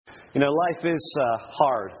You know, life is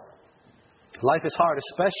hard. Life is hard,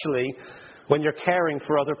 especially when you're caring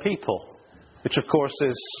for other people, which of course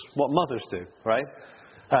is what mothers do, right?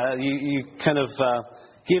 You kind of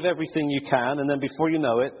give everything you can, and then before you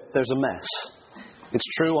know it, there's a mess. It's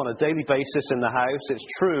true on a daily basis in the house. It's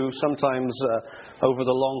true sometimes over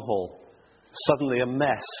the long haul. Suddenly a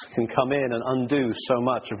mess can come in and undo so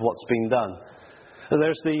much of what's been done.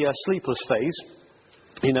 There's the sleepless phase,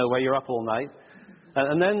 you know, where you're up all night.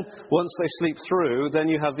 And then once they sleep through, then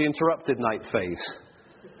you have the interrupted night phase.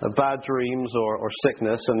 Bad dreams or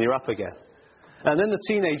sickness, and you're up again. And then the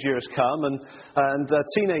teenage years come, and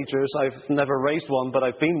teenagers, I've never raised one, but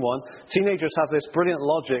I've been one. Teenagers have this brilliant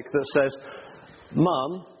logic that says,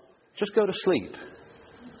 Mum, just go to sleep.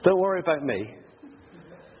 Don't worry about me.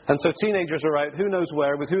 And so teenagers are out who knows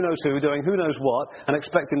where, with who knows who, doing who knows what, and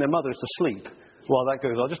expecting their mothers to sleep. Well, that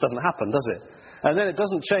goes on. It just doesn't happen, does it? And then it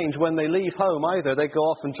doesn't change when they leave home either. They go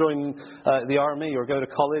off and join the army or go to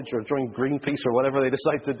college or join Greenpeace or whatever they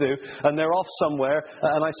decide to do. And they're off somewhere.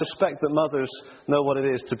 And I suspect that mothers know what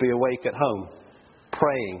it is to be awake at home,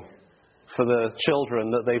 praying for the children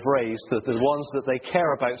that they've raised, the ones that they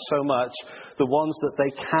care about so much, the ones that they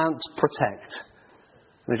can't protect.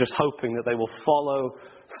 They're just hoping that they will follow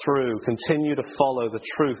through, continue to follow the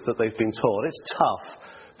truth that they've been taught. It's tough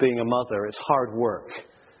being a mother. It's hard work.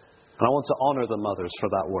 And I want to honor the mothers for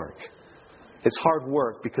that work. It's hard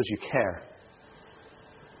work because you care.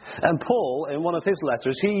 And Paul, in one of his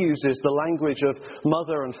letters, he uses the language of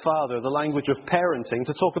mother and father, the language of parenting,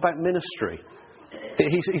 to talk about ministry.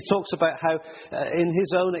 He talks about how, in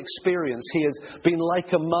his own experience, he has been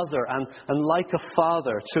like a mother and like a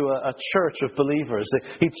father to a church of believers.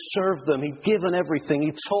 He'd served them, he'd given everything,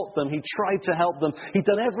 he'd taught them, he tried to help them, he'd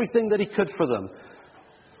done everything that he could for them.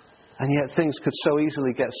 And yet things could so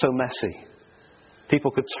easily get so messy. People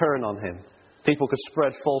could turn on him. People could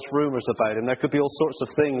spread false rumours about him. There could be all sorts of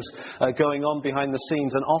things going on behind the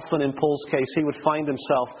scenes. And often in Paul's case, he would find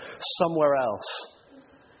himself somewhere else,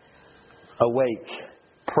 awake,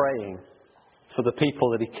 praying for the people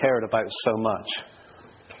that he cared about so much.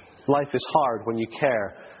 Life is hard when you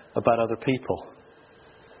care about other people.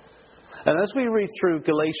 And as we read through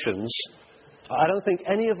Galatians, I don't think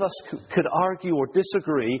any of us could argue or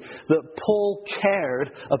disagree that Paul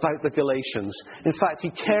cared about the Galatians. In fact, he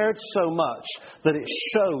cared so much that it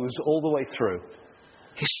shows all the way through.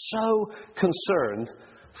 He's so concerned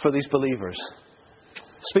for these believers.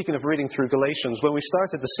 Speaking of reading through Galatians, when we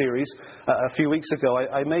started the series a few weeks ago,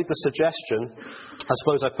 I made the suggestion, I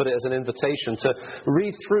suppose I put it as an invitation, to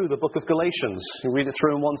read through the book of Galatians. You read it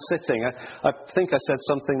through in one sitting. I think I said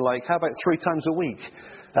something like, how about 3 times a week?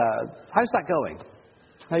 How's that going?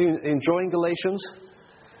 Are you enjoying Galatians?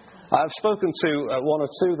 I've spoken to 1 or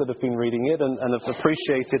 2 that have been reading it and have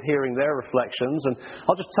appreciated hearing their reflections. And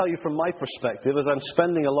I'll just tell you from my perspective, as I'm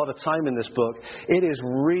spending a lot of time in this book, it is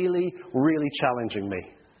really, really challenging me.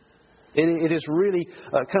 It is really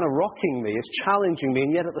kind of rocking me. It's challenging me.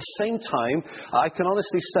 And yet at the same time, I can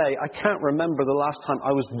honestly say I can't remember the last time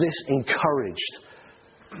I was this encouraged.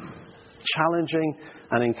 Challenging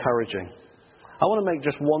and encouraging. I want to make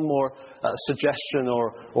just one more suggestion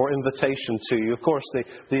or invitation to you. Of course,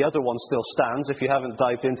 the other one still stands. If you haven't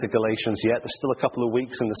dived into Galatians yet, there's still a couple of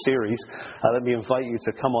weeks in the series. Let me invite you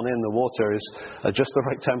to come on in. The water is just the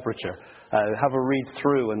right temperature. Have a read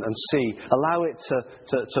through and see. Allow it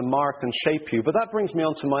to mark and shape you. But that brings me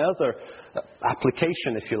on to my other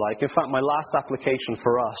application, if you like. In fact, my last application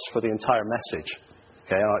for us for the entire message.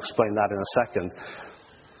 Okay, I'll explain that in a second.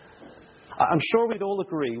 I'm sure we'd all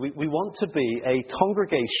agree we want to be a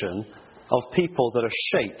congregation of people that are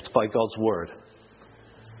shaped by God's Word.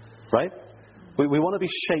 Right? We want to be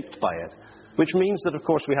shaped by it. Which means that, of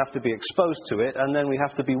course, we have to be exposed to it, and then we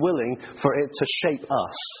have to be willing for it to shape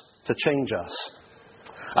us, to change us.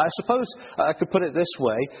 I suppose I could put it this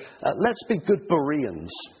way. Let's be good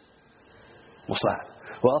Bereans. What's that?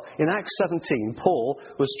 Well, in Acts 17, Paul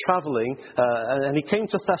was travelling and he came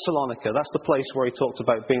to Thessalonica. That's the place where he talked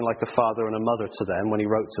about being like a father and a mother to them when he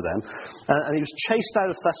wrote to them. And he was chased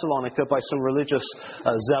out of Thessalonica by some religious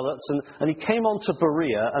zealots. And he came on to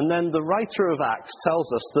Berea. And then the writer of Acts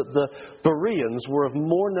tells us that the Bereans were of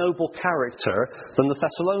more noble character than the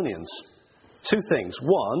Thessalonians. 2 things.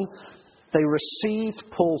 1, they received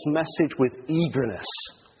Paul's message with eagerness.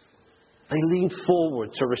 They leaned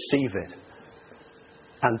forward to receive it.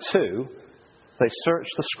 And 2, they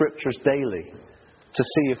searched the Scriptures daily to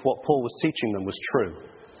see if what Paul was teaching them was true.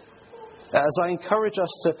 As I encourage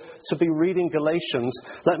us to be reading Galatians,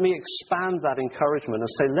 let me expand that encouragement and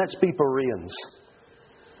say, let's be Bereans.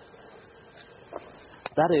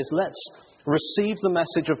 That is, let's receive the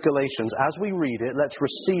message of Galatians. As we read it, let's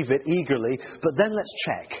receive it eagerly, but then let's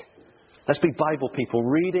check. Let's be Bible people,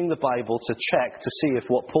 reading the Bible to check to see if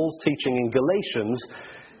what Paul's teaching in Galatians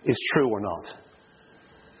is true or not.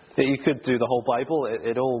 You could do the whole Bible.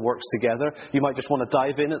 It all works together. You might just want to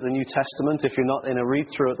dive in at the New Testament. If you're not in a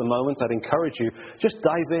read-through at the moment, I'd encourage you, just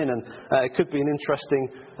dive in. And it could be an interesting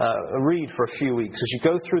read for a few weeks as you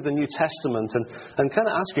go through the New Testament and kind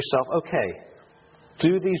of ask yourself, okay,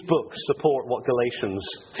 do these books support what Galatians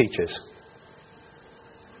teaches?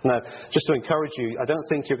 Now, just to encourage you, I don't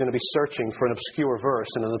think you're going to be searching for an obscure verse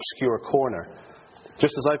in an obscure corner.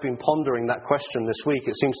 Just as I've been pondering that question this week,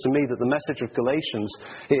 it seems to me that the message of Galatians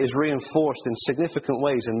is reinforced in significant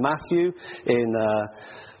ways in Matthew, in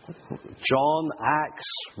John, Acts,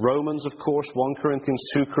 Romans, of course, 1 Corinthians,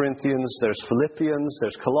 2 Corinthians, there's Philippians,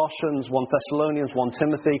 there's Colossians, 1 Thessalonians, 1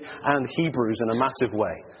 Timothy, and Hebrews in a massive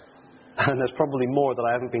way. And there's probably more that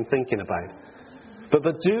I haven't been thinking about. But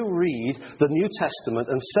do read the New Testament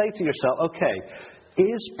and say to yourself, okay,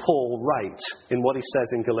 is Paul right in what he says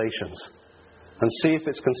in Galatians? And see if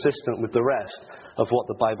it's consistent with the rest of what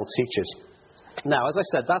the Bible teaches. Now, as I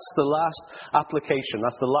said, that's the last application.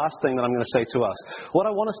 That's the last thing that I'm going to say to us. What I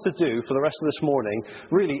want us to do for the rest of this morning,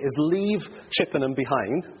 really, is leave Chippenham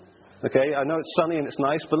behind. Okay, I know it's sunny and it's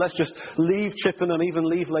nice, but let's just leave Chippenham, even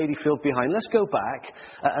leave Ladyfield behind. Let's go back,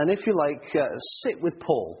 and if you like, sit with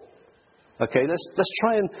Paul. Okay, let's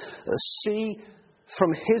try and see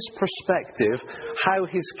from his perspective how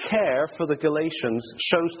his care for the Galatians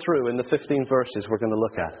shows through in the 15 verses we're going to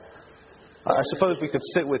look at. I suppose we could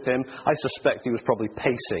sit with him. I suspect he was probably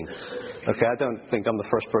pacing. Okay, I don't think I'm the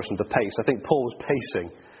first person to pace. I think Paul was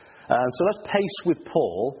pacing. And so let's pace with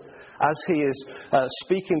Paul as he is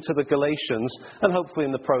speaking to the Galatians, and hopefully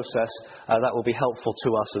in the process that will be helpful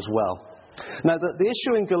to us as well. Now, the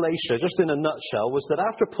issue in Galatia, just in a nutshell, was that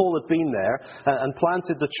after Paul had been there and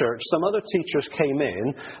planted the church, some other teachers came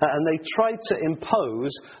in and they tried to impose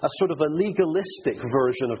a sort of a legalistic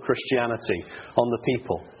version of Christianity on the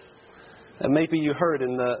people. And maybe you heard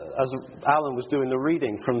as Alan was doing the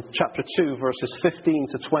reading from chapter 2, verses 15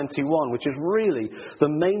 to 21, which is really the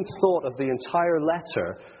main thought of the entire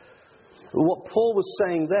letter. What Paul was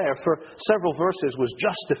saying there for several verses was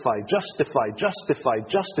justified, justified, justified,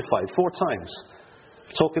 justified, 4 times.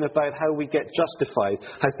 Talking about how we get justified,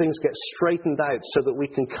 how things get straightened out so that we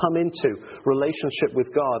can come into relationship with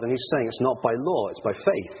God. And he's saying it's not by law, it's by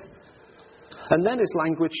faith. And then his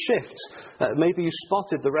language shifts. Maybe you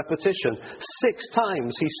spotted the repetition. 6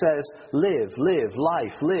 times he says, live, live,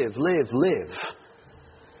 life, live, live, live.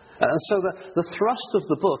 And so the thrust of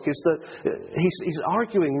the book is that he's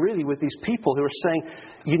arguing really with these people who are saying,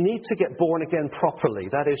 you need to get born again properly.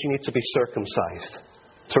 That is, you need to be circumcised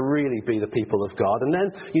to really be the people of God. And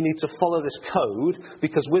then you need to follow this code,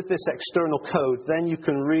 because with this external code, then you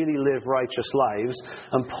can really live righteous lives.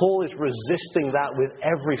 And Paul is resisting that with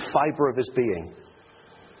every fibre of his being.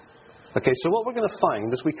 Okay, so what we're going to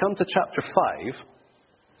find as we come to chapter 5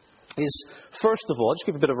 is, first of all, just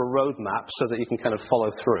give a bit of a roadmap so that you can kind of follow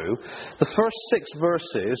through. The first 6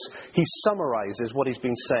 verses, he summarizes what he's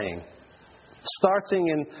been saying. Starting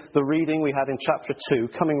in the reading we had in chapter 2,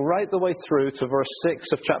 coming right the way through to verse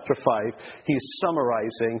 6 of chapter 5, he's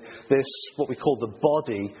summarizing this, what we call the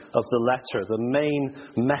body of the letter, the main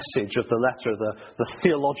message of the letter, the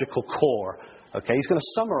theological core. Okay, he's going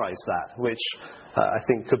to summarize that, which I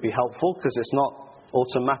think could be helpful, because it's not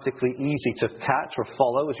automatically easy to catch or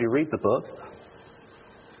follow as you read the book.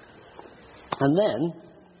 And then,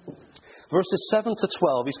 verses 7 to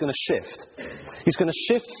 12, he's going to shift. He's going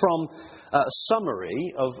to shift from a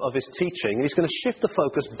summary of his teaching, and he's going to shift the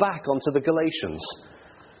focus back onto the Galatians.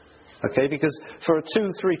 Okay, because for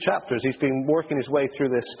 2-3 chapters, he's been working his way through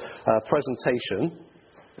this presentation.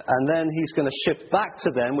 And then he's going to shift back to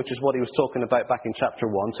them, which is what he was talking about back in chapter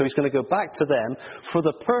 1. So he's going to go back to them for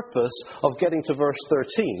the purpose of getting to verse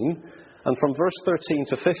 13. And from verse 13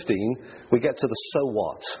 to 15, we get to the so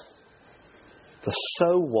what. The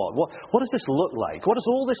so what. What does this look like? What does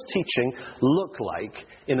all this teaching look like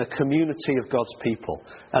in a community of God's people?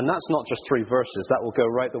 And that's not just 3 verses. That will go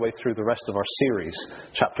right the way through the rest of our series,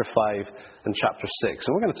 chapter 5 and chapter 6.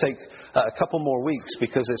 And we're going to take a couple more weeks,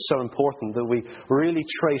 because it's so important that we really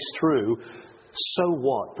trace through, so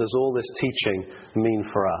what does all this teaching mean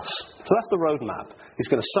for us? So that's the roadmap. He's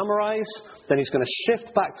going to summarize, then he's going to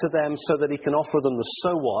shift back to them so that he can offer them the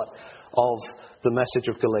so what of the message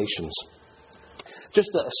of Galatians. Just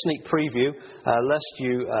a sneak preview, lest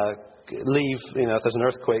you leave, if there's an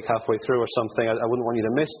earthquake halfway through or something, I wouldn't want you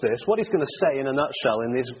to miss this. What he's going to say in a nutshell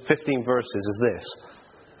in these 15 verses is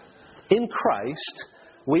this. In Christ,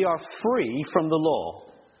 we are free from the law,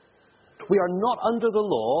 We are not under the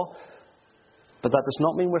law, but that does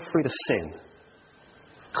not mean we're free to sin.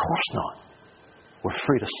 Of course not. We're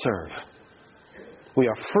free to serve. We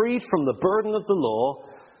are freed from the burden of the law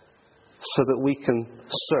so that we can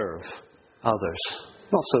serve others,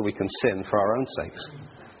 not so we can sin for our own sakes.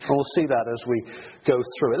 And we'll see that as we go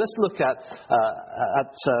through it. Let's look at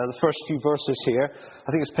the first few verses here.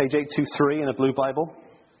 I think it's page 823 in a blue Bible.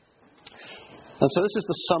 And so this is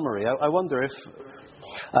the summary. I wonder if,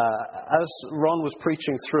 as Ron was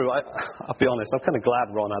preaching through, I'll be honest, I'm kind of glad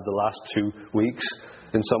Ron had the last 2 weeks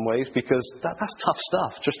in some ways, because that's tough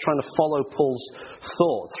stuff, just trying to follow Paul's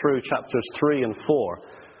thought through chapters 3 and 4.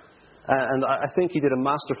 And I think he did a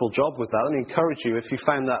masterful job with that. Let me encourage you, if you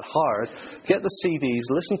found that hard, get the CDs,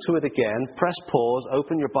 listen to it again, press pause,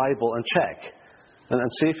 open your Bible and check. And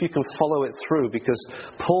see if you can follow it through, because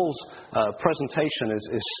Paul's presentation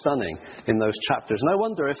is stunning in those chapters. And I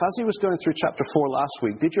wonder if, as he was going through chapter 4 last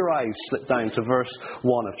week, did your eyes slip down to verse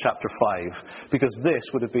 1 of chapter 5? Because this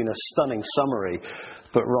would have been a stunning summary,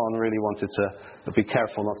 but Ron really wanted to be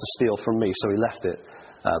careful not to steal from me, so he left it.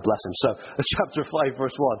 Bless him. So, chapter 5,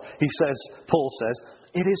 verse 1, Paul says,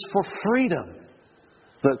 "It is for freedom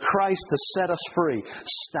that Christ has set us free.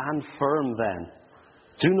 Stand firm then.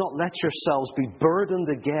 Do not let yourselves be burdened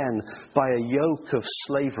again by a yoke of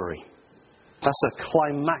slavery." That's a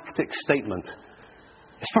climactic statement.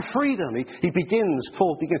 It's for freedom. Paul begins,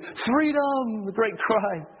 freedom, the great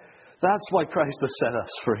cry. That's why Christ has set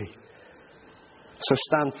us free. So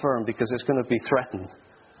stand firm, because it's going to be threatened.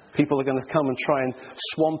 People are going to come and try and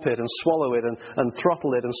swamp it and swallow it and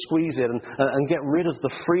throttle it and squeeze it and get rid of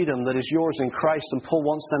the freedom that is yours in Christ. And Paul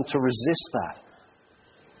wants them to resist that.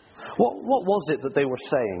 What was it that they were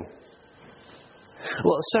saying?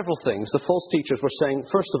 Well, several things. The false teachers were saying,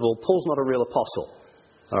 first of all, Paul's not a real apostle.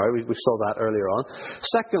 All right, we saw that earlier on.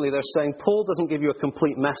 Secondly, they're saying Paul doesn't give you a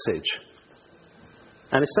complete message.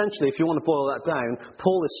 And essentially, if you want to boil that down,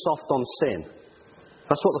 Paul is soft on sin.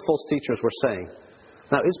 That's what the false teachers were saying.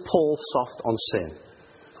 Now, is Paul soft on sin?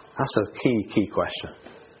 That's a key question.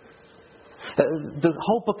 The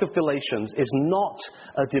whole book of Galatians is not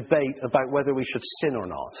a debate about whether we should sin or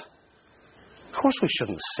not. Of course we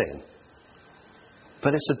shouldn't sin.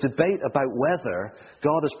 But it's a debate about whether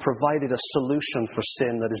God has provided a solution for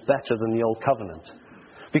sin that is better than the Old Covenant.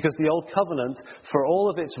 Because the Old Covenant, for all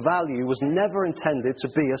of its value, was never intended to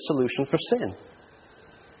be a solution for sin.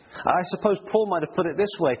 I suppose Paul might have put it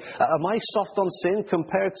this way. Am I soft on sin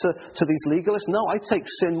compared to these legalists? No, I take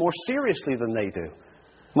sin more seriously than they do.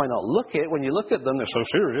 Might not look it. When you look at them, they're so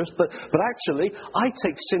serious. But actually, I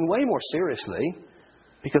take sin way more seriously,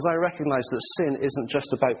 because I recognize that sin isn't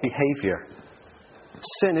just about behavior.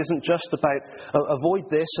 Sin isn't just about avoid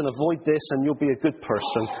this and you'll be a good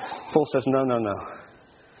person. Paul says, no.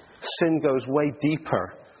 Sin goes way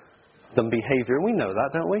deeper than behavior. And we know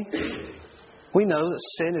that, don't we? We know that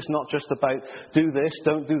sin is not just about do this,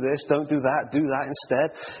 don't do that, do that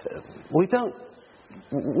instead. We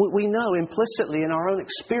know implicitly in our own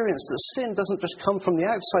experience that sin doesn't just come from the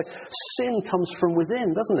outside. Sin comes from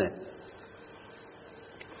within, doesn't it?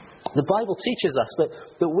 The Bible teaches us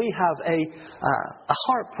that we have a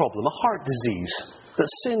heart problem, a heart disease. That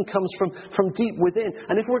sin comes from deep within.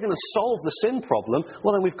 And if we're going to solve the sin problem,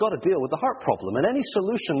 well, then we've got to deal with the heart problem. And any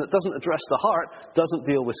solution that doesn't address the heart doesn't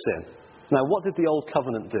deal with sin. Now, what did the Old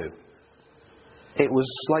Covenant do? It was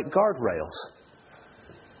like guardrails.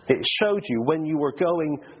 It showed you when you were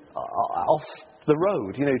going off the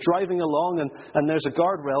road, driving along and there's a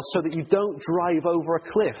guardrail so that you don't drive over a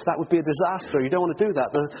cliff. That would be a disaster. You don't want to do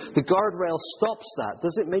that. The guardrail stops that.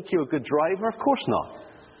 Does it make you a good driver? Of course not.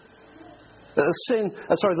 The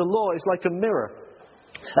law is like a mirror.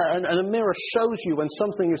 And a mirror shows you when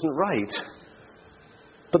something isn't right.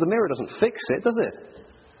 But the mirror doesn't fix it, does it?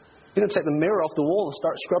 You don't take the mirror off the wall and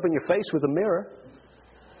start scrubbing your face with the mirror.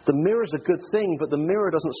 The mirror is a good thing, but the mirror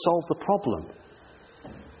doesn't solve the problem.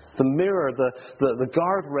 The mirror, the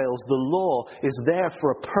guardrails, the law is there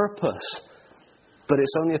for a purpose, but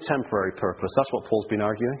it's only a temporary purpose. That's what Paul's been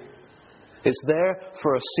arguing. It's there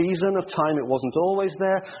for a season of time. It wasn't always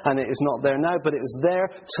there, and it is not there now, but it is there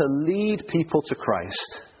to lead people to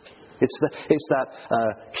Christ. It's that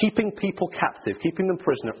keeping people captive, keeping them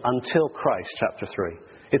prisoner until Christ, chapter 3.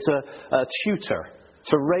 It's a tutor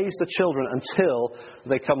to raise the children until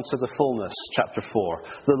they come to the fullness, chapter 4.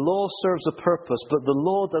 The law serves a purpose, but the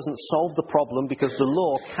law doesn't solve the problem, because the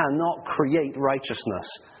law cannot create righteousness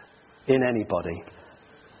in anybody.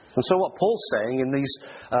 And so what Paul's saying in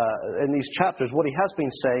these chapters, what he has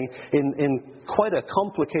been saying in quite a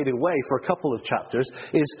complicated way for a couple of chapters,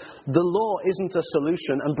 is the law isn't a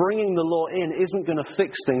solution, and bringing the law in isn't going to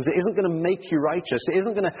fix things. It isn't going to make you righteous. It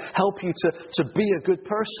isn't going to help you to be a good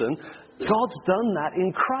person. God's done that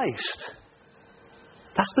in Christ.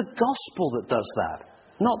 That's the gospel that does that,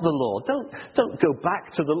 not the law. Don't go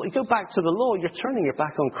back to the law. You go back to the law, you're turning your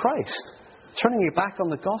back on Christ, turning your back on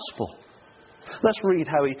the gospel. Let's read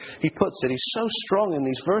how he puts it. He's so strong in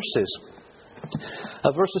these verses.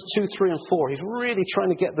 Verses 2, 3 and 4. He's really trying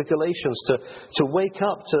to get the Galatians to wake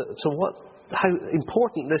up to how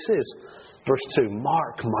important this is. Verse 2,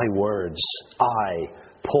 mark my words. I,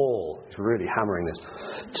 Paul, is really hammering this,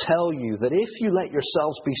 tell you that if you let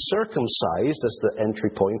yourselves be circumcised, as the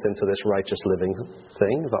entry point into this righteous living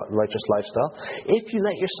thing, that righteous lifestyle, if you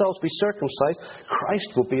let yourselves be circumcised,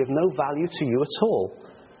 Christ will be of no value to you at all.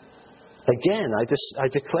 Again, I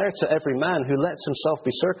declare to every man who lets himself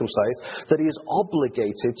be circumcised that he is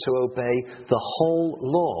obligated to obey the whole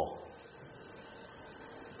law.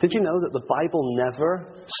 Did you know that the Bible never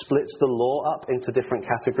splits the law up into different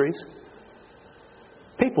categories?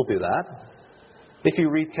 People do that. If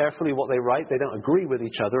you read carefully what they write, they don't agree with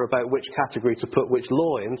each other about which category to put which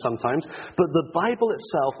law in sometimes. But the Bible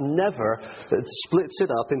itself never splits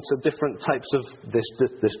it up into different types of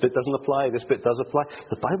this bit doesn't apply, this bit does apply.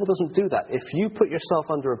 The Bible doesn't do that. If you put yourself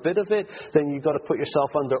under a bit of it, then you've got to put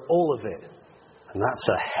yourself under all of it. And that's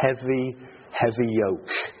a heavy, heavy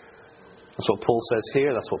yoke. That's what Paul says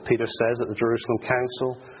here. That's what Peter says at the Jerusalem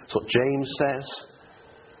Council. That's what James says.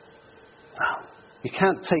 You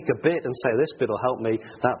can't take a bit and say, this bit will help me,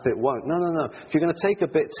 that bit won't. No. If you're going to take a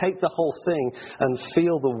bit, take the whole thing and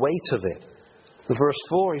feel the weight of it. In verse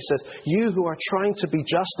 4, he says, you who are trying to be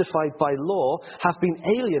justified by law have been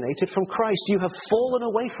alienated from Christ. You have fallen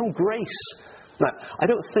away from grace. Now, I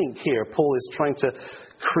don't think here Paul is trying to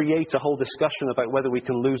create a whole discussion about whether we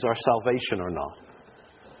can lose our salvation or not.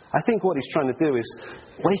 I think what he's trying to do is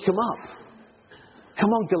wake them up. Come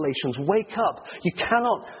on, Galatians, wake up. You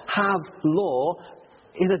cannot have law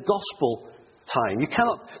in a gospel time. You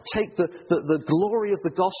cannot take the glory of the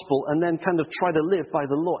gospel and then kind of try to live by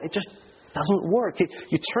the law. It just doesn't work.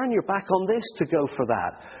 You turn your back on this to go for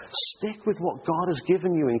that. Stick with what God has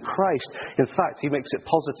given you in Christ. In fact, he makes it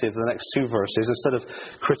positive the next two verses. Instead of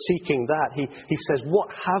critiquing that, he says, what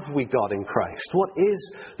have we got in Christ? What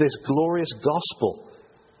is this glorious gospel?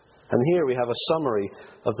 And here we have a summary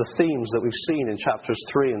of the themes that we've seen in chapters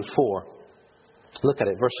 3 and 4. Look at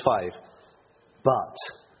it, verse 5. But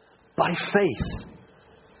by faith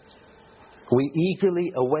we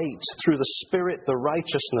eagerly await through the Spirit the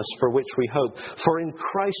righteousness for which we hope. For in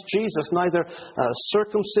Christ Jesus neither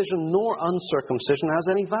circumcision nor uncircumcision has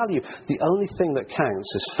any value. The only thing that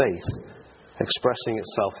counts is faith, expressing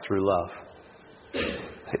itself through love.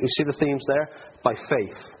 You see the themes there? By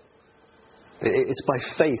faith. It's by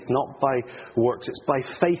faith, not by works. It's by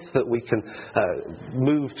faith that we can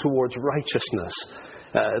move towards righteousness,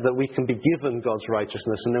 that we can be given God's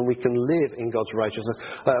righteousness, and then we can live in God's righteousness.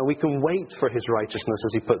 We can wait for His righteousness,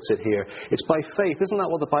 as he puts it here. It's by faith. Isn't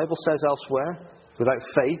that what the Bible says elsewhere? Without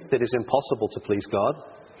faith, it is impossible to please God.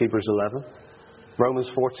 Hebrews 11.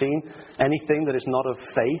 Romans 14. Anything that is not of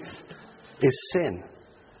faith is sin.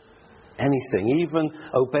 Anything, even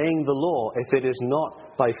obeying the law, if it is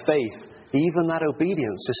not by faith, even that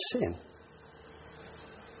obedience is sin.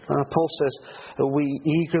 Paul says, we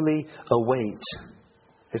eagerly await.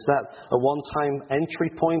 Is that a one-time entry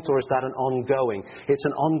point, or is that an ongoing? It's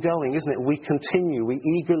an ongoing, isn't it? We continue, we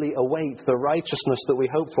eagerly await the righteousness that we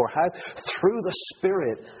hope for. How? Through the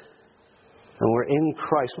Spirit. And we're in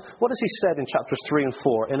Christ. What has he said in chapters 3 and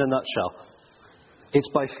 4 in a nutshell? It's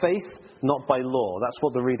by faith, not by law. That's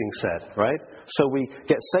what the reading said, right? So we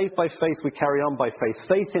get saved by faith, we carry on by faith.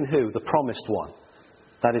 Faith in who? The promised one.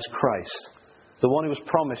 That is Christ. The one who was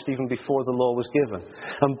promised even before the law was given.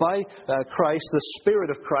 And by Christ, the Spirit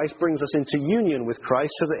of Christ brings us into union with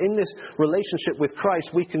Christ, so that in this relationship with Christ,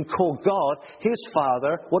 we can call God His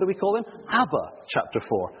Father. What do we call Him? Abba, chapter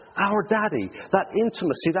 4. Our Daddy. That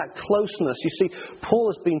intimacy, that closeness. You see, Paul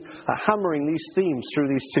has been hammering these themes through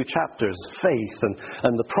these two chapters. Faith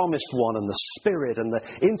and the promised one and the Spirit and the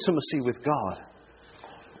intimacy with God.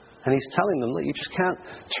 And he's telling them that you just can't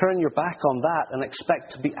turn your back on that and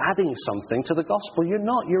expect to be adding something to the gospel. You're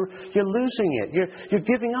not. You're losing it. You're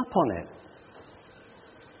giving up on it.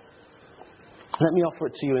 Let me offer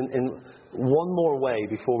it to you in one more way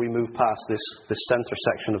before we move past this center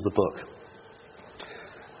section of the book.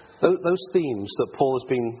 Those themes that Paul has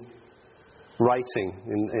been writing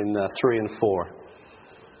in 3 and 4,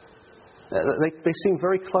 they seem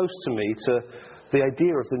very close to me to the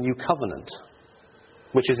idea of the new covenant,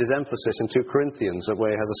 which is his emphasis in 2 Corinthians,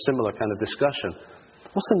 where he has a similar kind of discussion.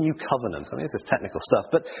 What's the new covenant? I mean, this is technical stuff,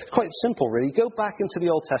 but quite simple, really. Go back into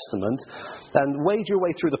the Old Testament and wade your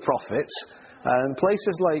way through the prophets, and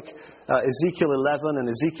places like Ezekiel 11 and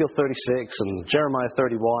Ezekiel 36 and Jeremiah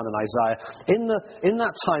 31 and Isaiah. In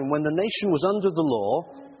that time, when the nation was under the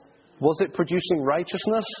law, was it producing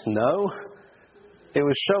righteousness? No. It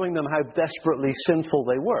was showing them how desperately sinful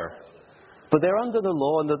they were. But they're under the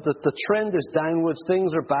law, and the trend is downwards.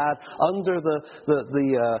 Things are bad under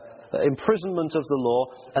the imprisonment of the law.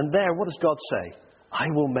 And there, what does God say? I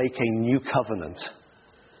will make a new covenant.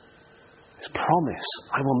 His promise.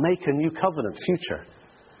 I will make a new covenant, future.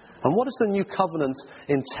 And what does the new covenant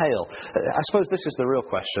entail? I suppose this is the real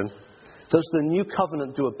question. Does the new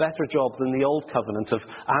covenant do a better job than the old covenant of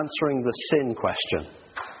answering the sin question?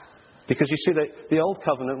 Because you see, the old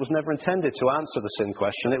covenant was never intended to answer the sin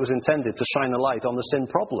question. It was intended to shine a light on the sin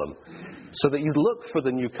problem, so that you'd look for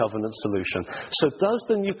the new covenant solution. So does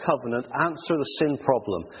the new covenant answer the sin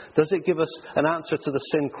problem? Does it give us an answer to the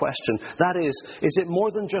sin question? That is it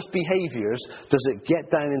more than just behaviors? Does it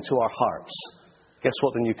get down into our hearts? Guess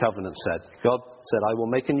what the new covenant said? God said, I will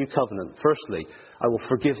make a new covenant. Firstly, I will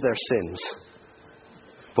forgive their sins.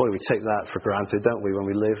 Boy, we take that for granted, don't we, when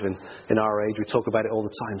we live in our age. We talk about it all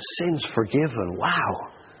the time. Sins forgiven. Wow.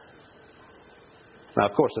 Now,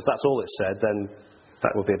 of course, if that's all it said, then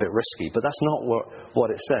that would be a bit risky. But that's not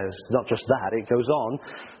what it says. Not just that. It goes on.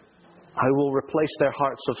 I will replace their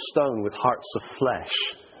hearts of stone with hearts of flesh.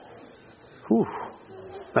 Whew.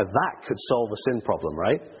 Now, that could solve a sin problem,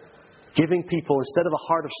 right? Giving people, instead of a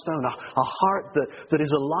heart of stone, a heart that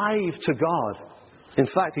is alive to God. In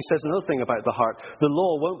fact, he says another thing about the heart. The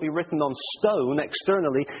law won't be written on stone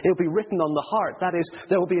externally. It'll be written on the heart. That is,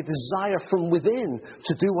 there will be a desire from within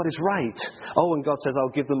to do what is right. Oh, and God says,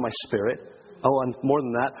 I'll give them my spirit. Oh, and more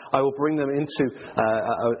than that, I will bring them into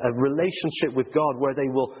a relationship with God where they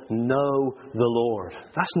will know the Lord.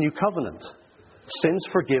 That's new covenant. Sins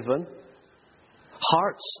forgiven.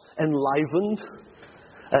 Hearts enlivened.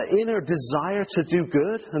 Inner desire to do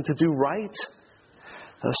good and to do right.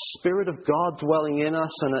 The Spirit of God dwelling in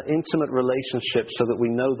us and an intimate relationship so that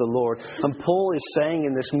we know the Lord. And Paul is saying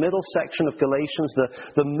in this middle section of Galatians,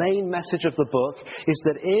 the main message of the book is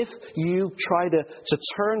that if you try to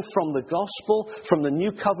turn from the gospel, from the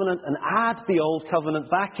new covenant, and add the old covenant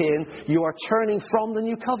back in, you are turning from the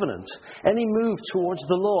new covenant. Any move towards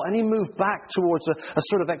the law, any move back towards a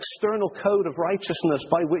sort of external code of righteousness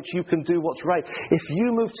by which you can do what's right, if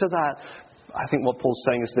you move to that, I think what Paul's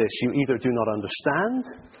saying is this: you either do not understand,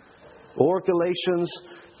 or Galatians,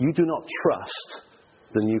 you do not trust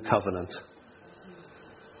the new covenant.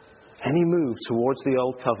 Any move towards the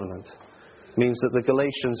old covenant means that the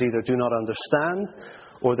Galatians either do not understand,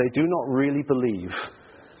 or they do not really believe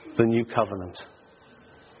the new covenant.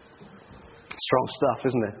 Strong stuff,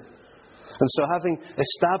 isn't it? And so having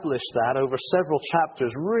established that over several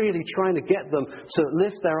chapters, really trying to get them to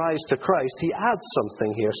lift their eyes to Christ, he adds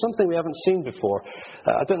something here, something we haven't seen before.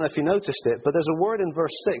 I don't know if you noticed it, but there's a word in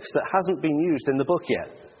verse 6 that hasn't been used in the book yet.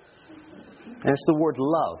 And it's the word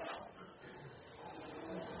love.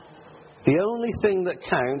 The only thing that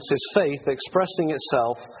counts is faith expressing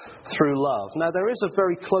itself through love. Now, there is a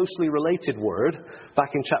very closely related word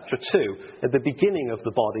back in chapter 2, at the beginning of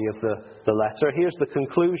the body of the letter. Here's the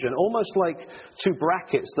conclusion, almost like two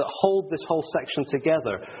brackets that hold this whole section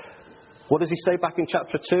together. What does he say back in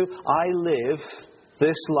chapter 2? I live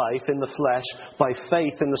this life in the flesh by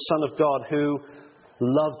faith in the Son of God who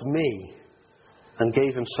loved me and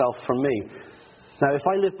gave himself for me. Now, if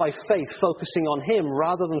I live by faith, focusing on him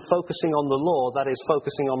rather than focusing on the law, that is,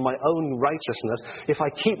 focusing on my own righteousness, if I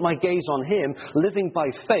keep my gaze on him, living by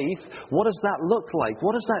faith, what does that look like?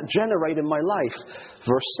 What does that generate in my life?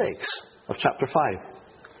 Verse 6 of chapter 5.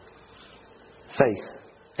 Faith.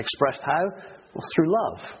 Expressed how? Well, through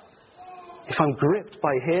love. If I'm gripped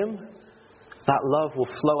by him, that love will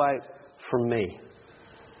flow out from me.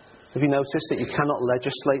 Have you noticed that you cannot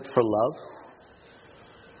legislate for love?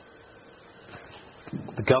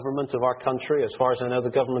 The government of our country, as far as I know, the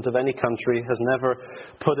government of any country has never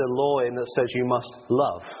put a law in that says you must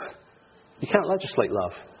love. You can't legislate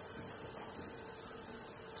love.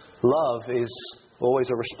 Love is always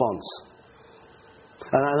a response.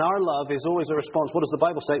 And our love is always a response. What does the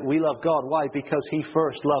Bible say? We love God. Why? Because he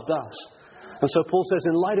first loved us. And so Paul says,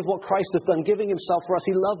 in light of what Christ has done, giving himself for us,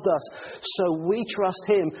 he loved us. So we trust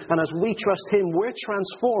him. And as we trust him, we're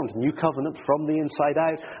transformed. New covenant from the inside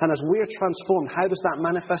out. And as we're transformed, how does that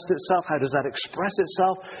manifest itself? How does that express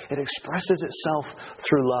itself? It expresses itself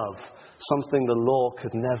through love. Something the law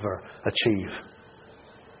could never achieve.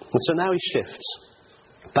 And so now he shifts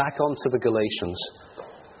back onto the Galatians.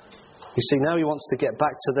 You see, now he wants to get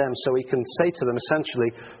back to them so he can say to them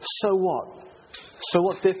essentially, so what? So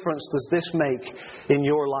what difference does this make in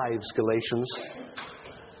your lives, Galatians?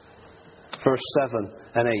 Verse 7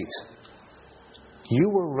 and 8. You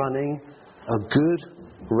were running a good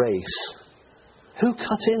race. Who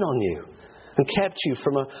cut in on you and kept you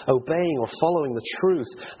from obeying or following the truth?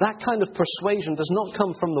 That kind of persuasion does not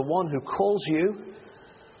come from the one who calls you.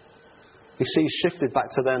 You see, he's shifted back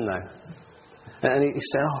to them now. And he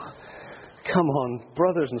said, oh, come on,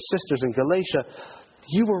 brothers and sisters in Galatia,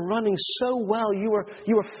 you were running so well. You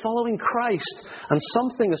were following Christ, and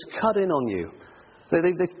something has cut in on you.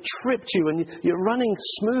 They've tripped you, and you're running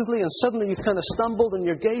smoothly, and suddenly you've kind of stumbled, and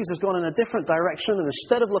your gaze has gone in a different direction, and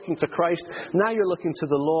instead of looking to Christ, now you're looking to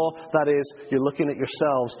the law. That is, you're looking at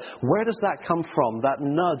yourselves. Where does that come from, that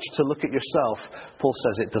nudge to look at yourself? Paul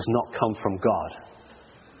says it does not come from God.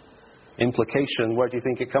 Implication, where do you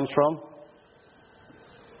think it comes from?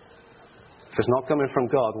 If it's not coming from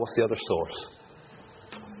God, what's the other source?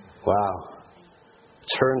 Wow.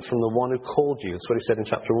 Turn from the one who called you. That's what he said in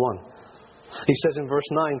chapter 1. He says in verse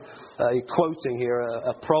 9, quoting here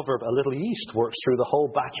a proverb, a little yeast works through the whole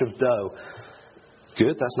batch of dough.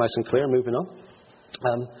 Good, that's nice and clear. Moving on.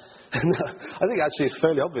 I think actually it's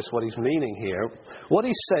fairly obvious what he's meaning here. What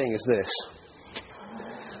he's saying is this.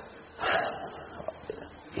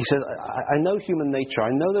 He says, I know human nature. I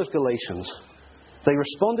know those Galatians. They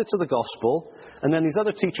responded to the gospel, and then these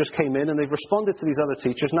other teachers came in, and they've responded to these other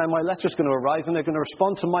teachers. Now my letter's going to arrive, and they're going to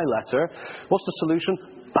respond to my letter. What's the solution?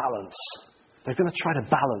 Balance. They're going to try to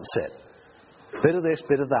balance it. Bit of this,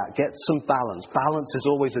 bit of that. Get some balance. Balance is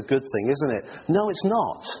always a good thing, isn't it? No, it's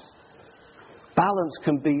not. Balance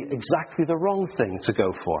can be exactly the wrong thing to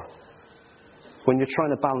go for when you're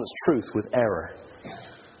trying to balance truth with error.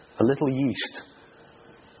 A little yeast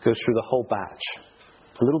goes through the whole batch.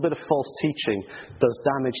 A little bit of false teaching does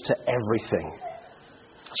damage to everything.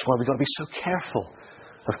 That's why we've got to be so careful,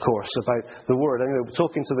 of course, about the word.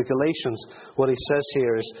 Talking to the Galatians, what he says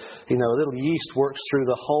here is, a little yeast works through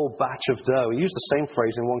the whole batch of dough. He used the same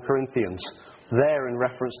phrase in 1 Corinthians, there in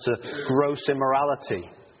reference to gross immorality.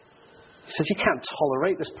 He says, you can't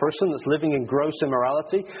tolerate this person that's living in gross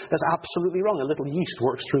immorality. That's absolutely wrong. A little yeast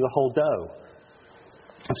works through the whole dough.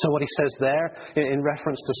 And so what he says there, in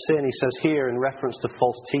reference to sin, he says here in reference to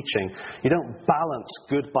false teaching, you don't balance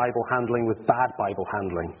good Bible handling with bad Bible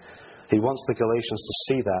handling. He wants the Galatians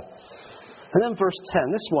to see that. And then verse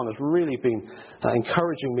 10, this one has really been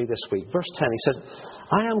encouraging me this week. Verse 10, he says,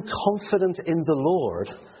 I am confident in the Lord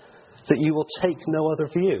that you will take no other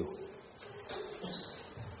view.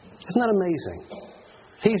 Isn't that amazing?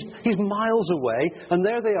 He's miles away, and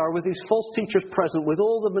there they are with these false teachers present, with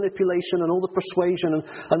all the manipulation and all the persuasion.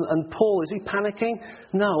 And Paul, is he panicking?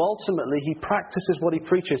 No, ultimately he practices what he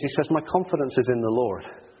preaches. He says, my confidence is in the Lord.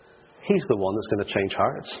 He's the one that's going to change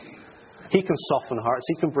hearts. He can soften hearts.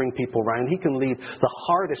 He can bring people round. He can lead the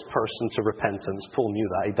hardest person to repentance. Paul knew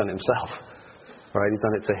that. He'd done it himself. Right? He'd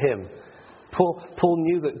done it to him. Paul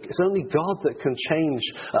knew that it's only God that can change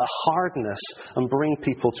hardness and bring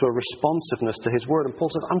people to a responsiveness to His Word. And Paul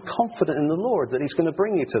says, I'm confident in the Lord that He's going to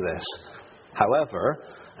bring you to this. However,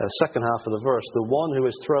 the second half of the verse, the one who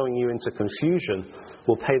is throwing you into confusion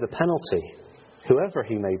will pay the penalty, whoever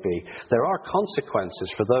he may be. There are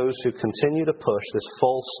consequences for those who continue to push this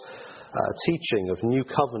false teaching of new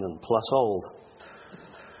covenant plus old.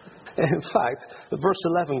 In fact, verse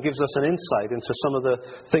 11 gives us an insight into some of the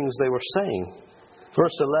things they were saying.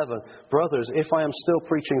 Verse 11, brothers, if I am still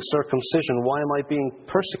preaching circumcision, why am I being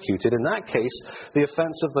persecuted? In that case, the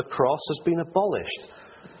offense of the cross has been abolished.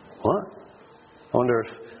 What? I wonder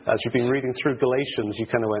if, as you've been reading through Galatians, you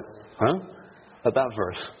kind of went, huh? At that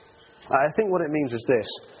verse. I think what it means is this.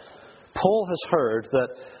 Paul has heard that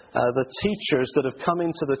the teachers that have come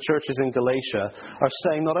into the churches in Galatia are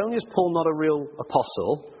saying not only is Paul not a real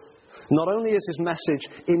apostle, not only is his message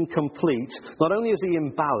incomplete, not only is he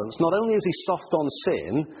imbalanced, not only is he soft on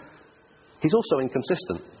sin, he's also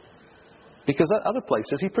inconsistent. Because at other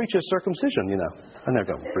places he preaches circumcision, And they're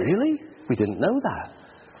going, really? We didn't know that.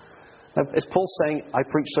 Now, is Paul saying, I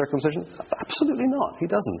preach circumcision? Absolutely not. He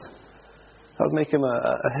doesn't. That would make him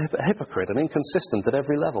a hypocrite, an inconsistent at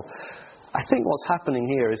every level. I think what's happening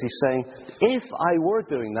here is he's saying, if I were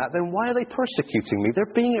doing that, then why are they persecuting me?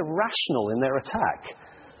 They're being irrational in their attack.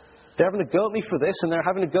 They're having to go at me for this, and they're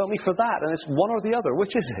having to go at me for that, and it's one or the other.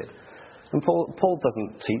 Which is it? And Paul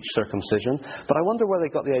doesn't teach circumcision, but I wonder where they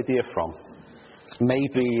got the idea from.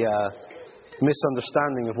 Maybe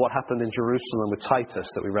misunderstanding of what happened in Jerusalem with Titus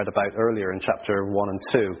that we read about earlier in chapter 1 and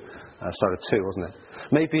 2. Start of 2, wasn't it?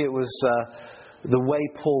 Maybe it was the way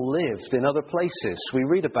Paul lived in other places. We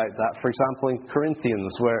read about that, for example, in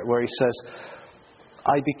Corinthians, where he says,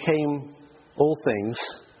 I became all things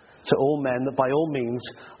to all men, that by all means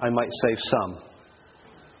I might save some.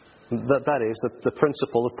 That is the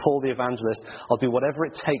principle of Paul the evangelist. I'll do whatever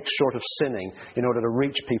it takes short of sinning in order to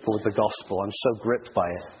reach people with the gospel. I'm so gripped by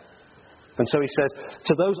it. And so he says,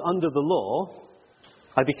 to those under the law,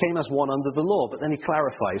 I became as one under the law. But then he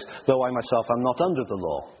clarifies, though I myself am not under the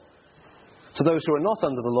law. To those who are not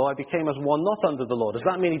under the law, I became as one not under the law. Does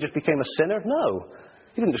that mean he just became a sinner? No.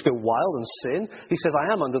 He didn't just go wild and sin. He says,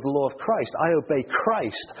 I am under the law of Christ. I obey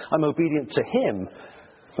Christ. I'm obedient to him.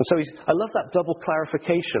 And so I love that double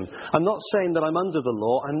clarification. I'm not saying that I'm under the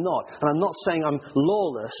law. I'm not. And I'm not saying I'm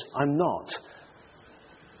lawless. I'm not.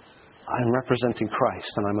 I'm representing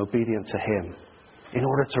Christ and I'm obedient to him in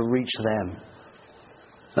order to reach them.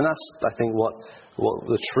 And that's, I think, what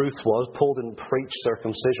the truth was. Paul didn't preach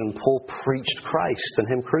circumcision. Paul preached Christ and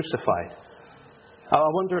him crucified. I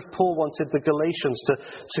wonder if Paul wanted the Galatians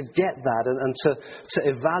to get that and to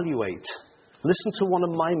evaluate. Listen to one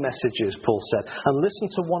of my messages, Paul said, and listen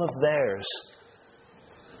to one of theirs.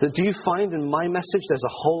 Do you find in my message there's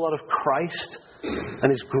a whole lot of Christ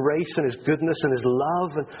and his grace and his goodness and his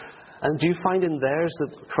love? And do you find in theirs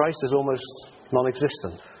that Christ is almost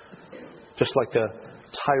non-existent? Just like a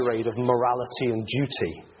tirade of morality and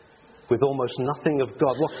duty with almost nothing of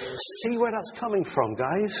God. Well, see where that's coming from,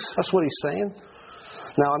 guys. That's what he's saying.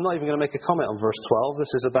 Now, I'm not even going to make a comment on verse 12.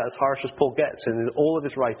 This is about as harsh as Paul gets in all of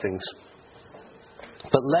his writings.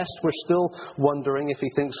 But lest we're still wondering if he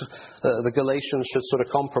thinks the Galatians should sort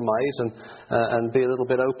of compromise and be a little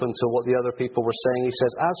bit open to what the other people were saying, he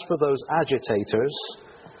says, as for those agitators,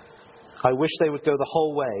 I wish they would go the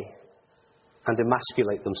whole way and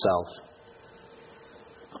emasculate themselves.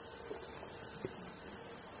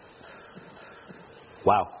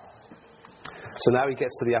 Wow. So now he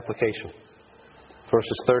gets to the application.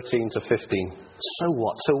 Verses 13 to 15. So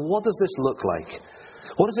what? So what does this look like?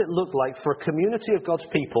 What does it look like for a community of God's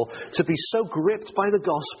people to be so gripped by the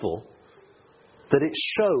gospel that it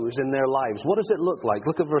shows in their lives? What does it look like?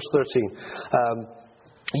 Look at verse 13.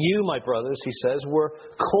 You, my brothers, he says, were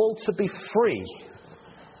called to be free.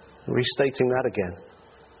 Restating that again.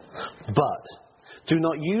 But do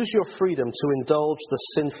not use your freedom to indulge the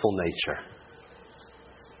sinful nature.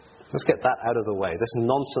 Let's get that out of the way. This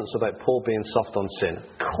nonsense about Paul being soft on sin.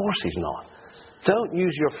 Of course he's not. Don't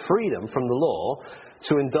use your freedom from the law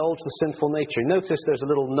to indulge the sinful nature. Notice there's a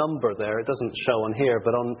little number there. It doesn't show on here,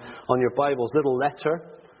 but on your Bible's little letter.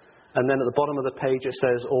 And then at the bottom of the page it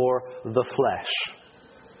says, or the flesh.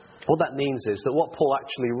 What that means is that what Paul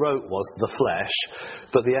actually wrote was the flesh,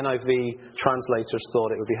 but the NIV translators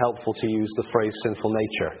thought it would be helpful to use the phrase sinful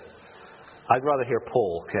nature. I'd rather hear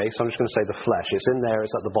Paul, okay? So I'm just going to say the flesh. It's in there,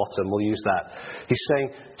 it's at the bottom. We'll use that. He's saying,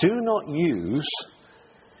 do not use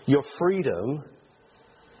your freedom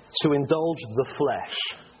to indulge the flesh.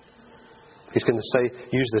 He's going to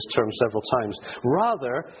use this term several times.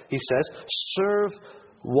 Rather, he says, serve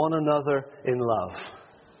one another in love.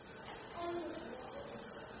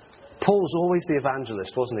 Paul was always the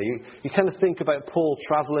evangelist, wasn't he? You kind of think about Paul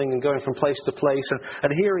travelling and going from place to place. And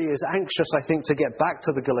here he is anxious, I think, to get back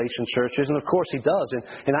to the Galatian churches. And of course he does.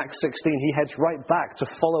 In Acts 16, he heads right back to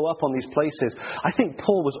follow up on these places. I think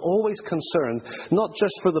Paul was always concerned, not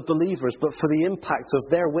just for the believers, but for the impact of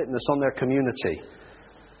their witness on their community.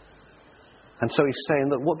 And so he's saying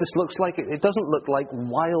that what this looks like, it doesn't look like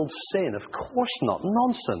wild sin. Of course not.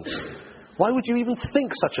 Nonsense. Why would you even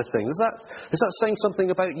think such a thing? Is that saying something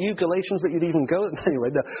about you, Galatians, that you'd even go? Anyway,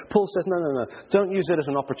 no. Paul says, no. Don't use it as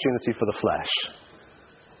an opportunity for the flesh.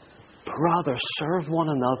 But rather, serve one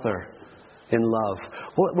another in love.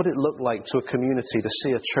 What would it look like to a community to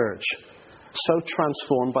see a church so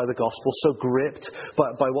transformed by the gospel, so gripped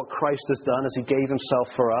by what Christ has done as he gave himself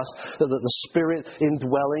for us, that the Spirit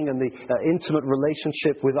indwelling and the intimate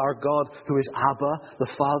relationship with our God, who is Abba,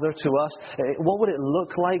 the Father to us, what would it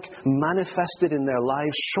look like manifested in their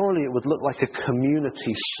lives? Surely it would look like a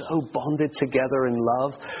community so bonded together in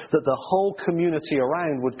love that the whole community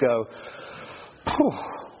around would go,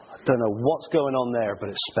 I don't know what's going on there, but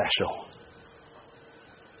it's special.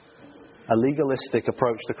 A legalistic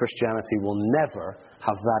approach to Christianity will never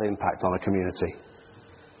have that impact on a community.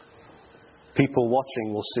 People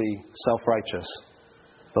watching will see self-righteous.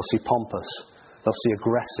 They'll see pompous. They'll see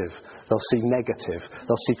aggressive. They'll see negative.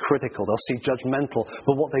 They'll see critical. They'll see judgmental.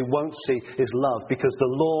 But what they won't see is love, because the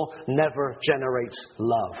law never generates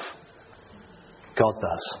love. God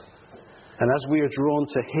does. And as we are drawn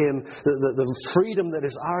to Him, the freedom that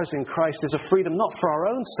is ours in Christ is a freedom not for our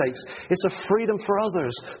own sakes, it's a freedom for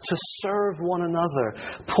others, to serve one another.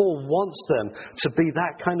 Paul wants them to be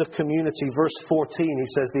that kind of community. Verse 14, he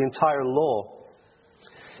says the entire law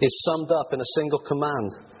is summed up in a single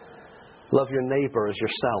command. Love your neighbour as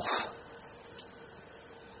yourself.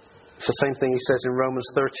 It's the same thing he says in Romans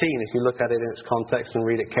 13. If you look at it in its context and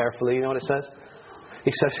read it carefully, you know what it says? He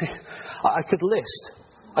says, I could list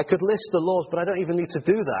the laws, but I don't even need to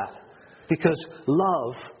do that, because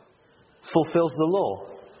love fulfills the law.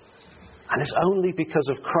 And it's only because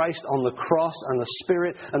of Christ on the cross and the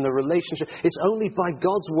Spirit and the relationship. It's only by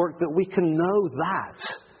God's work that we can know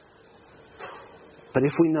that. But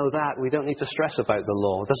if we know that, we don't need to stress about the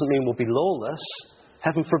law. It doesn't mean we'll be lawless.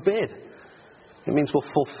 Heaven forbid. It means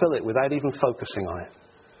we'll fulfill it without even focusing on it,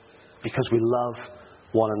 because we love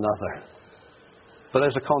one another. But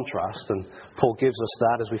there's a contrast, and Paul gives us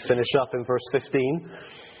that as we finish up in verse 15.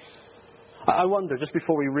 I wonder, just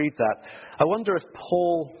before we read that, I wonder if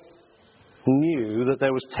Paul knew that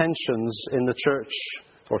there was tensions in the church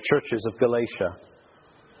or churches of Galatia.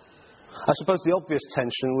 I suppose the obvious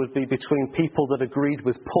tension would be between people that agreed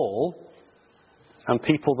with Paul and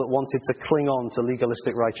people that wanted to cling on to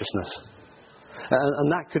legalistic righteousness.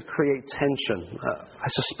 And that could create tension. I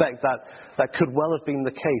suspect that could well have been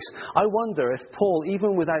the case. I wonder if Paul,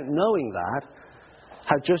 even without knowing that,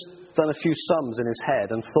 had just done a few sums in his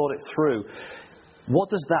head and thought it through. What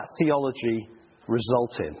does that theology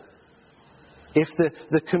result in? If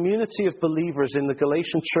the community of believers in the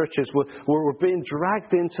Galatian churches were being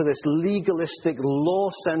dragged into this legalistic,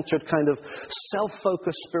 law-centered kind of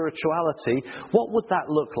self-focused spirituality, what would that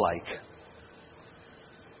look like?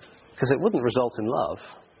 Because it wouldn't result in love.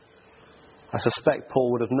 I suspect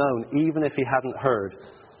Paul would have known, even if he hadn't heard,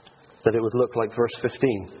 that it would look like verse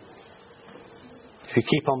 15. If you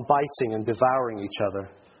keep on biting and devouring each other,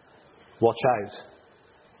 watch out,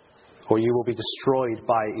 or you will be destroyed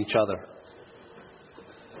by each other.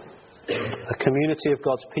 A community of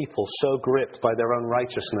God's people so gripped by their own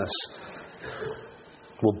righteousness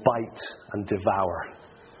will bite and devour.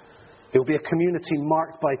 It will be a community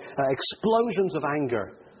marked by explosions of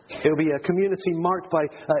anger. It will be a community marked by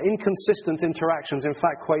inconsistent interactions, in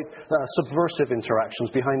fact quite subversive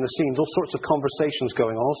interactions behind the scenes, all sorts of conversations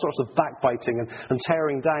going on, all sorts of backbiting and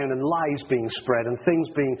tearing down, and lies being spread, and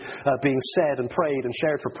things being said and prayed and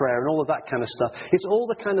shared for prayer, and all of that kind of stuff. It's all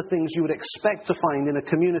the kind of things you would expect to find in a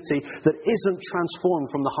community that isn't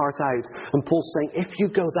transformed from the heart out. And Paul's saying, if you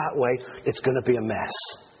go that way, it's going to be a mess.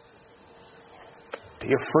 But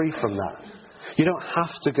you're free from that. You don't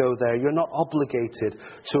have to go there. You're not obligated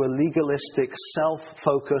to a legalistic,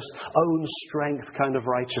 self-focused, own strength kind of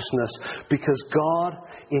righteousness, because God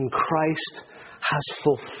in Christ has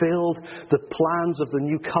fulfilled the plans of the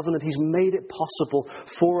new covenant. He's made it possible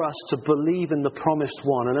for us to believe in the promised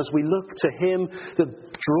one. And as we look to Him,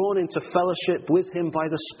 drawn into fellowship with Him by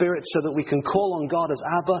the Spirit so that we can call on God as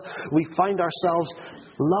Abba, we find ourselves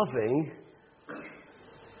loving,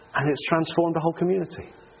 and it's transformed a whole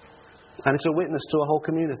community. And it's a witness to a whole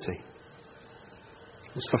community.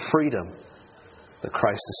 It's for freedom that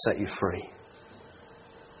Christ has set you free.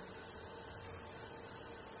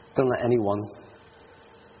 Don't let anyone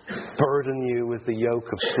burden you with the yoke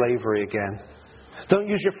of slavery again. Don't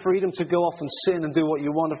use your freedom to go off and sin and do what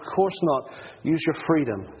you want. Of course not. Use your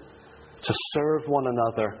freedom to serve one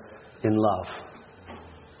another in love.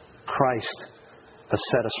 Christ has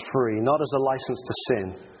set us free, not as a license to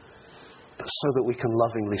sin, but so that we can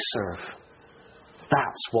lovingly serve.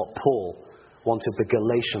 That's what Paul wanted the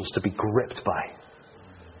Galatians to be gripped by.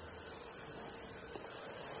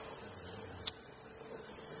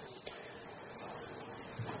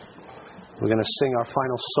 We're going to sing our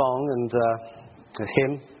final song and a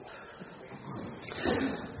hymn.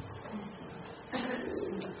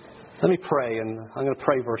 Let me pray, and I'm going to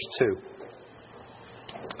pray verse 2.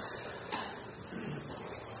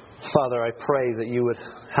 Father, I pray that you would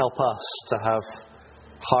help us to have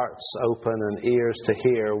hearts open and ears to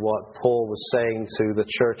hear what Paul was saying to the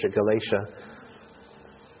church at Galatia.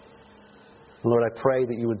 Lord, I pray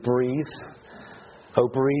that you would breathe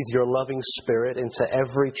your loving Spirit into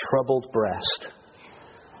every troubled breast.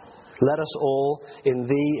 Let us all in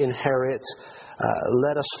Thee inherit.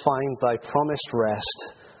 Let us find Thy promised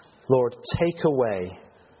rest. Lord, take away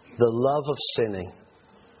the love of sinning.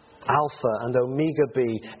 Alpha and Omega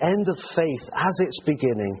be, end of faith as its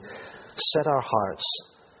beginning. Set our hearts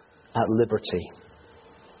at liberty.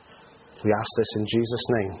 We ask this in Jesus'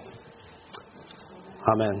 name.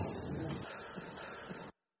 Amen.